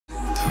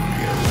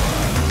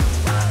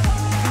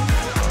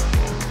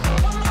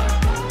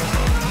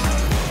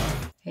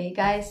Hey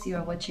guys,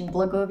 you're watching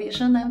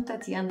Blogovision. I'm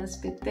Tatiana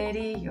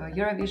Spiteri, your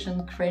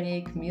Eurovision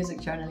critic,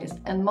 music journalist,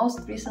 and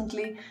most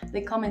recently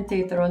the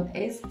commentator on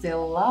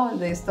Estilao,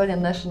 the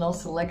Estonian national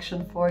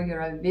selection for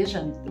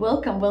Eurovision.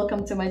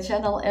 Welcome to my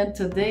channel, and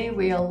today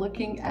we are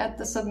looking at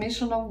the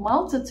submission of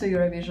Malta to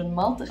Eurovision.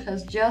 Malta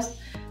has just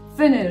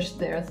finished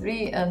their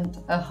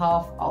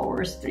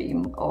 3.5-hour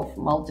stream of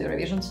Malta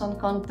Eurovision Song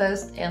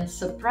Contest, and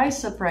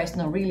surprise,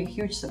 no, really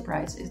huge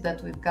surprise is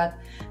that we've got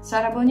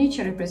Sarah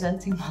Bonnici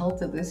representing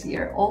Malta this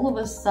year. All of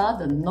a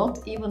sudden,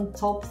 not even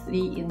top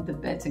 3 in the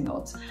betting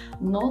odds,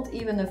 not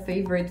even a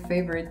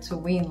favorite to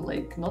win,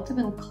 like not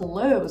even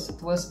close.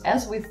 It was,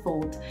 as we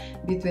thought,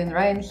 between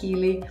Ryan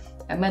Healy,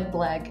 Matt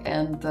Black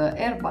and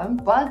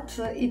Erban, but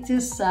it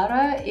is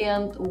Sarah,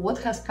 and what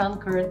has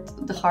conquered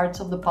the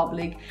hearts of the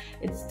public,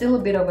 it's still a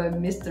bit of a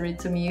mystery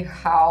to me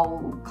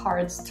how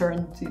cards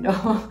turned,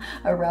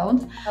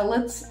 around.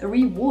 Let's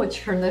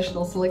re-watch her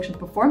national selection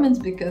performance,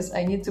 because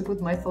I need to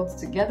put my thoughts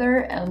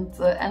together and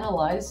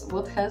analyze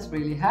what has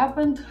really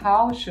happened,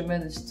 how she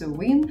managed to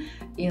win.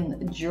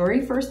 In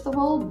jury, first of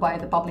all, by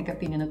the public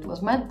opinion, it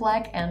was Matt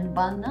Black and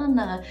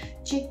Banana.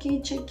 Chiki,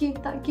 chiki,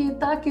 taki,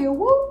 taki,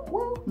 woo,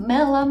 woo,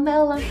 mela,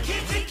 mela.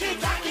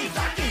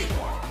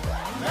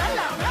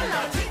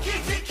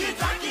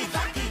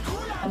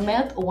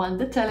 Matt won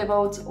the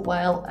televotes,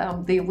 while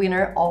the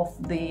winner of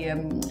the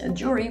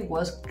jury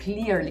was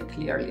clearly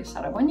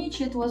Sarah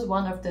Bonnici. It was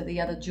one after the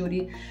other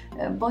jury.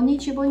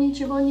 Bonnici,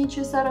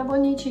 Sarah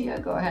Bonnici. Yeah,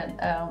 go ahead.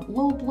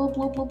 Loop.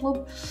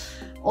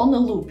 On a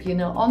loop,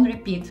 on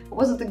repeat.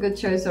 Was it a good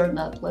choice or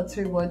not? Let's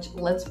rewatch.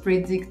 Let's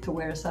predict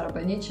where Sarah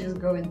Bonnici is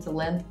going to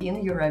land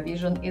in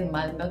Eurovision in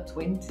Malta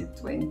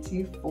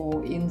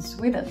 2024 in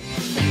Sweden.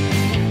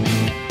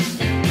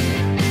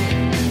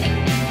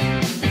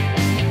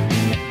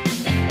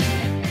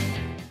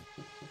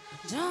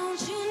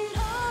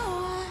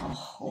 Oh,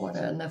 what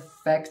an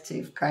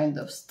effective kind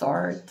of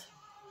start.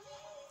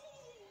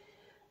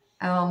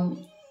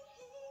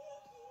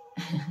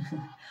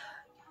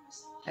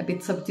 A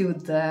bit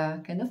subdued,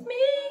 kind of me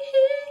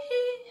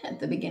at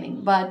the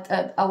beginning, but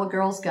our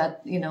girls got,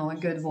 a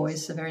good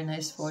voice, a very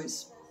nice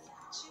voice.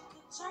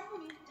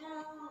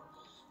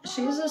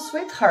 She's a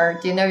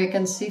sweetheart, you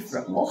can see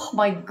from, oh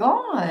my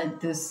god,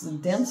 this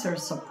dancer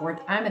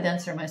support. I'm a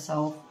dancer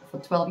myself for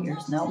 12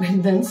 years now,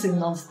 been dancing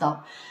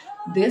non-stop.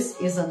 This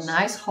is a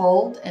nice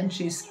hold, and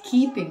she's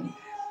keeping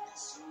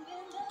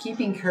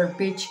her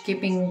pitch,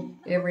 keeping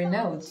every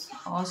note.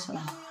 Awesome.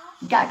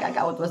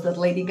 Gaga, what was that?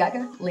 Lady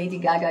Gaga? Lady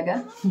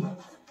Gaga.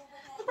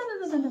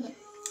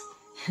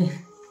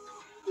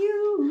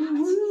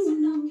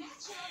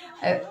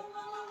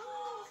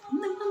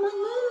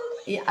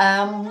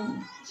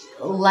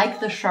 Like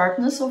the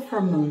sharpness of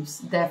her moves,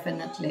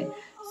 definitely.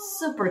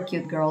 Super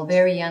cute girl,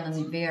 very young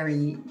and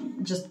very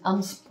just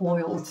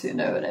unspoiled, you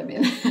know what I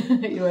mean?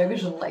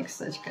 Eurovision likes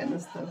such kind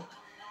of stuff.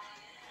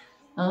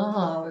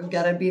 We've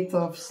got a bit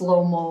of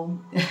slow-mo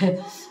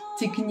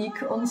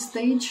technique on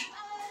stage.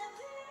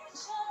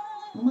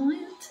 My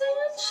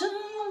attention.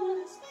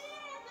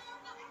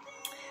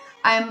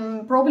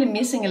 I'm probably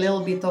missing a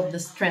little bit of the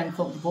strength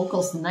of the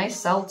vocals. Nice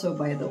salto,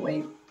 by the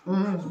way.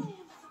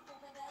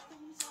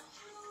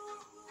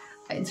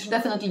 It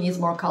definitely needs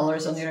more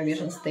colors on the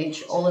Eurovision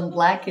stage. All in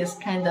black is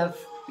kind of,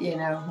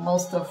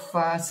 most of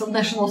some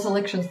national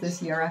selections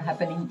this year are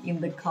happening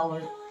in the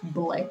color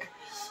black,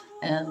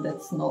 and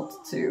that's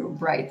not too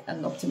bright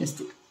and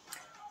optimistic.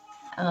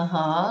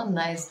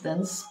 Nice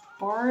dance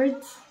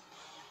part.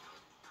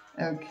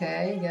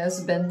 Okay,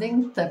 yes,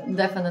 bending,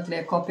 definitely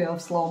a copy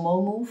of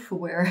slow-mo move,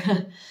 where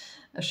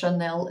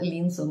Chanel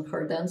leans on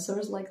her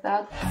dancers like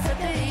that.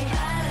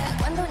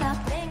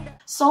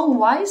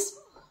 Song-wise,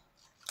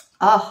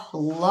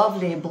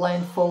 lovely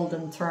blindfold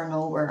and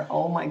turnover.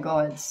 Oh my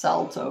god,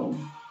 salto.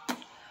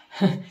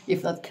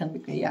 If that can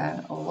be,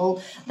 yeah.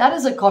 Well, that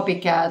is a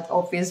copycat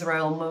of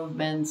Israel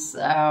movements.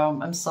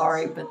 I'm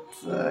sorry, but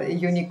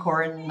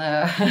Unicorn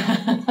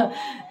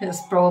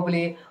has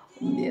probably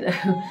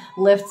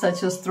left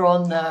such a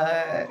strong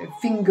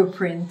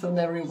fingerprint on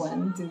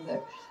everyone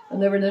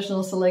on every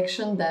national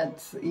selection,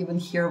 that even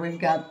here we've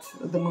got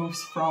the moves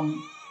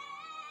from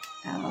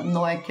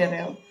Noah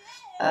Kerel.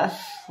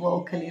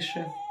 Well,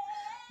 Kalisha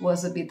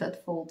was a bit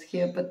at fault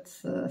here, but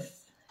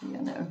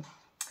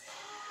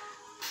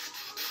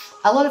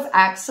a lot of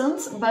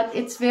accents, but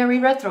it's very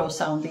retro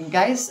sounding,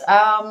 guys.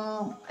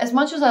 As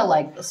much as I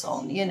like the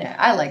song,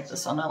 I like the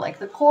song, I like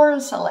the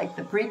chorus, I like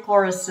the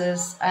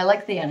pre-choruses, I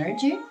like the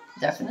energy,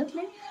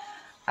 definitely.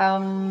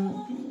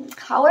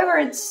 However,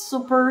 it's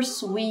super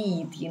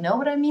sweet, you know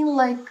what I mean?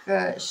 Like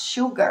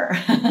sugar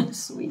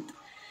sweet.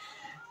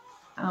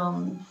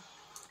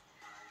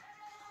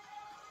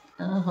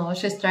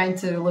 She's trying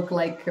to look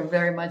like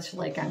very much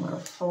like I'm a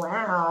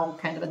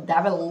kind of a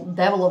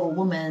devil of a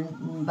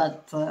woman,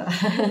 but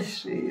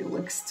she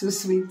looks too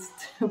sweet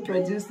to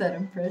produce that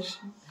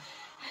impression.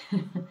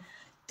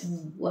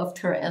 Loved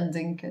her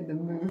ending kind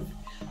of move.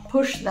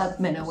 Push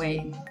that man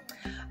away.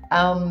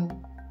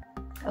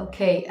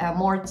 Okay,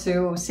 more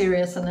to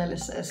serious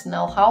analysis.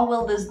 Now, how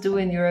will this do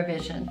in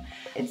Eurovision?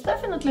 It's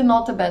definitely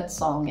not a bad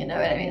song, you know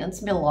what I mean?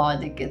 It's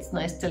melodic, it's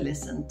nice to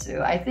listen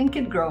to. I think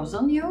it grows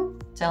on you.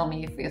 Tell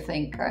me if you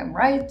think I'm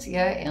right,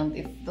 yeah? And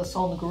if the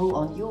song grew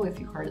on you, if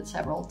you heard it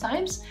several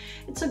times,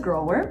 it's a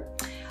grower.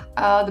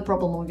 The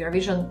problem with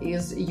Eurovision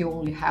is you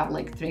only have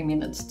like 3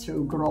 minutes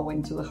to grow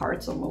into the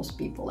hearts of most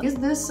people. Is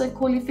this a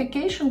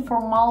qualification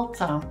for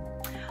Malta?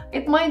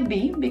 It might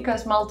be,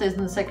 because Malta is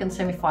in the second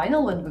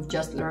semi-final, and we've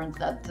just learned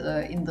that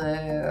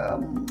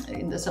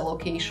in this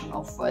allocation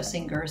of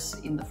singers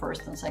in the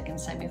first and second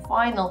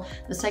semi-final,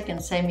 the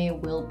second semi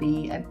will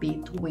be a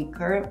bit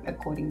weaker,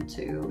 according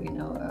to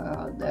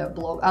the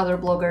other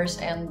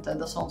bloggers and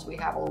the songs we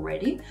have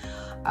already.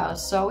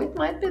 So it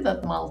might be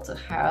that Malta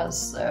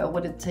has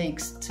what it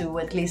takes to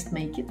at least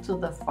make it to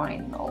the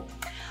final.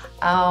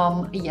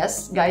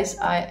 Yes, guys,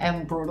 I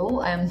am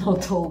brutal. I am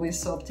not always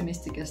so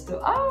optimistic as to,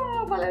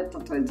 Valletta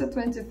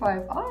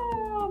 2025,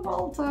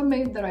 Malta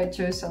made the right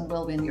choice and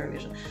will win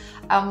Eurovision.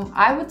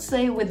 I would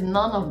say with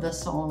none of the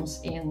songs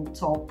in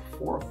top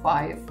 4 or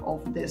 5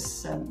 of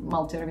this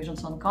Malta Eurovision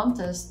Song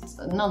Contest,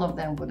 none of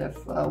them would have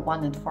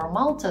won it for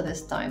Malta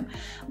this time.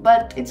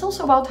 But it's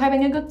also about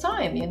having a good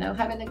time,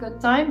 having a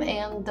good time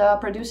and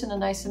producing a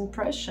nice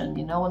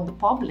impression, on the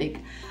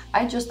public.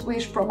 I just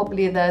wish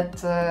probably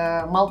that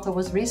Malta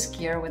was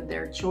riskier with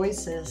their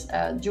choices.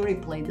 Jury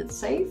played it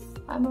safe,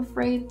 I'm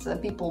afraid.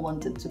 People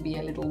wanted to be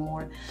a little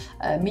more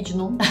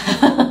Mijnun,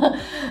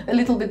 a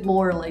little bit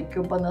more like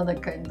a banana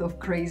kind of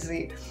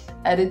crazy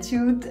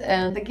attitude.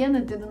 And again,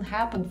 it didn't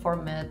happen for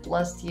Matt.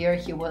 Last year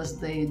he was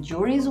the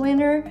jury's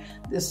winner,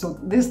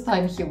 this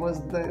time he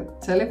was the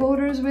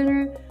televoters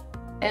winner,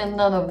 and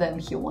none of them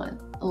he won.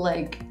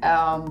 Like,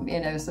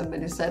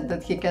 somebody said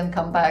that he can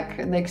come back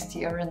next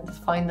year and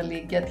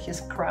finally get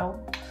his crown.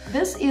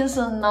 This is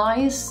a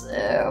nice,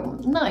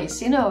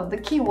 the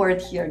key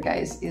word here,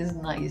 guys, is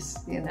nice,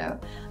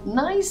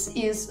 Nice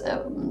is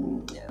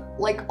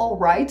like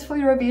alright for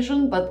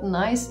Eurovision, but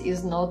nice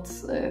is not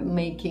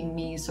making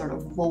me sort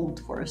of vote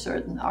for a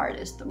certain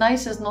artist.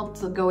 Nice is not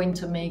going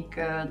to make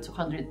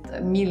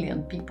 200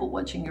 million people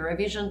watching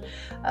Eurovision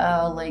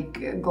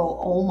go,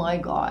 oh my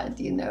god,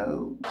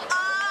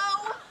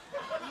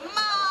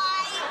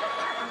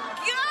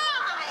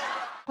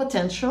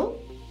 Potential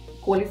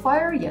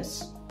qualifier,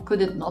 yes.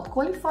 Could it not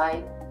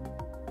qualify?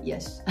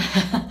 Yes.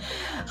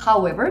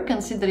 However,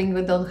 considering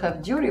we don't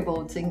have jury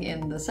voting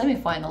in the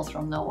semi-finals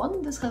from now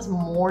on, this has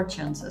more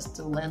chances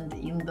to land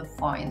in the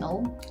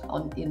final,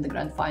 in the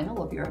grand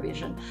final of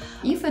Eurovision.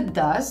 If it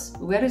does,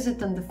 where is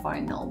it in the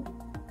final?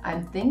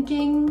 I'm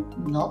thinking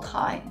not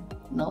high.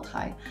 Not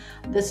high.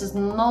 This is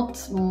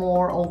not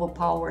more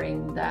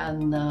overpowering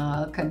than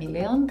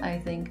Chameleon. I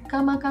think,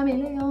 come on,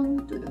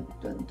 Chameleon.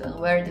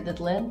 Where did it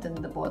land? In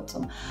the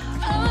bottom.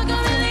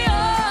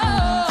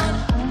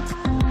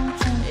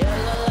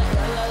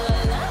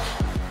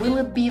 Will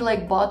it be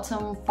like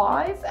bottom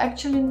 5?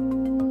 Actually,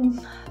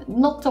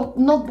 not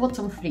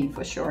bottom 3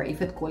 for sure,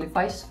 if it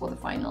qualifies for the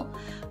final.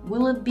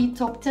 Will it be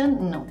top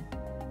 10? No.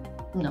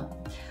 No.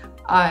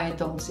 I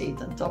don't see it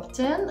in top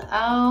 10.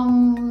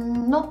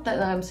 Not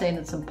that I'm saying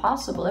it's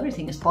impossible.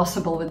 Everything is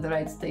possible with the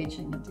right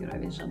staging at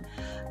Eurovision.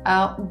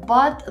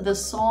 But the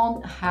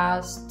song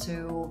has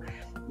to,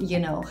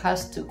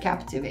 has to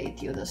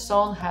captivate you. The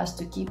song has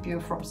to keep you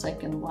from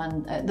second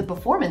one. The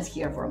performance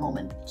here for a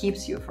moment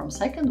keeps you from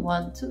second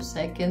one to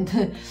second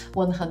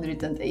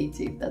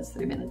 180. That's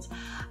 3 minutes.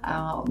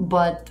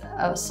 But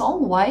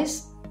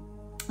song-wise,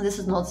 this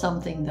is not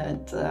something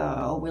that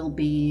will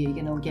be,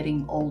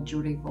 getting all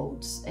jury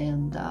votes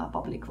and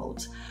public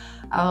votes.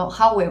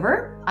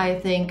 However, I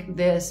think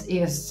this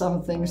is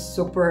something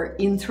super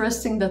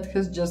interesting that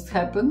has just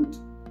happened.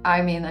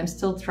 I mean, I'm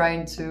still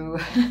trying to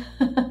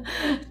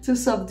to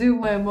subdue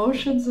my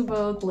emotions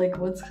about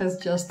what has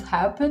just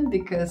happened,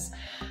 because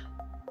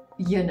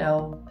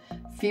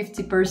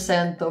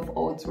 50% of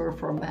votes were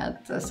for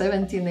Matt,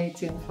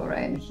 17-18 for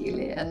Ryan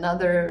Healy,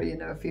 another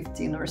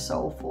 15 or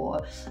so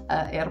for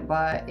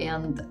Erba,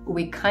 and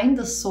we kind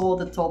of saw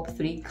the top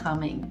 3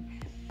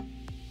 coming.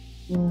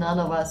 None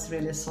of us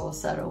really saw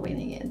Sarah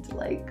winning it.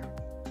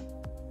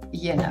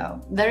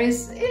 There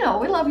is,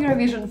 we love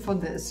Eurovision for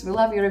this. We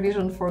love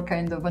Eurovision for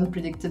kind of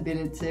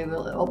unpredictability,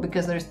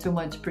 because there's too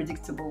much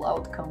predictable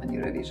outcome in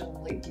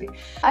Eurovision lately.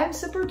 I'm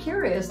super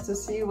curious to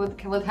see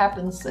what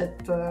happens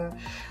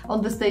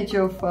on the stage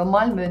of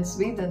Malmö in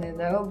Sweden,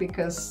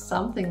 because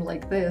something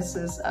like this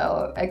is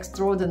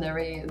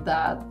extraordinary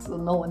that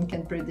no one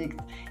can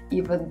predict.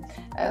 Even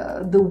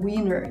the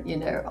winner,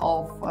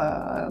 of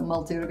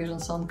Malta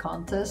Eurovision Song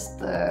Contest,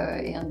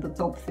 and the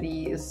top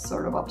 3 is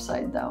sort of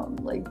upside down.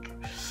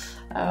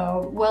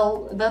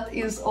 Well, that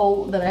is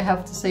all that I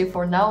have to say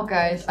for now,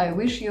 guys. I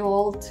wish you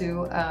all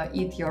to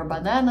eat your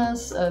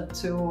bananas,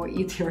 to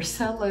eat your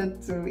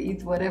salad, to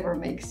eat whatever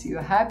makes you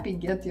happy,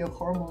 get your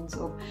hormones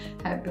of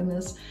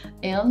happiness.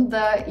 And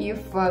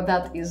if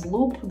that is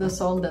Loop, the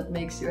song that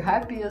makes you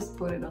happiest,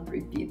 put it on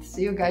repeat.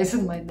 See you guys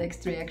in my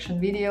next reaction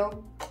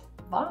video.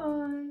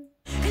 Bye!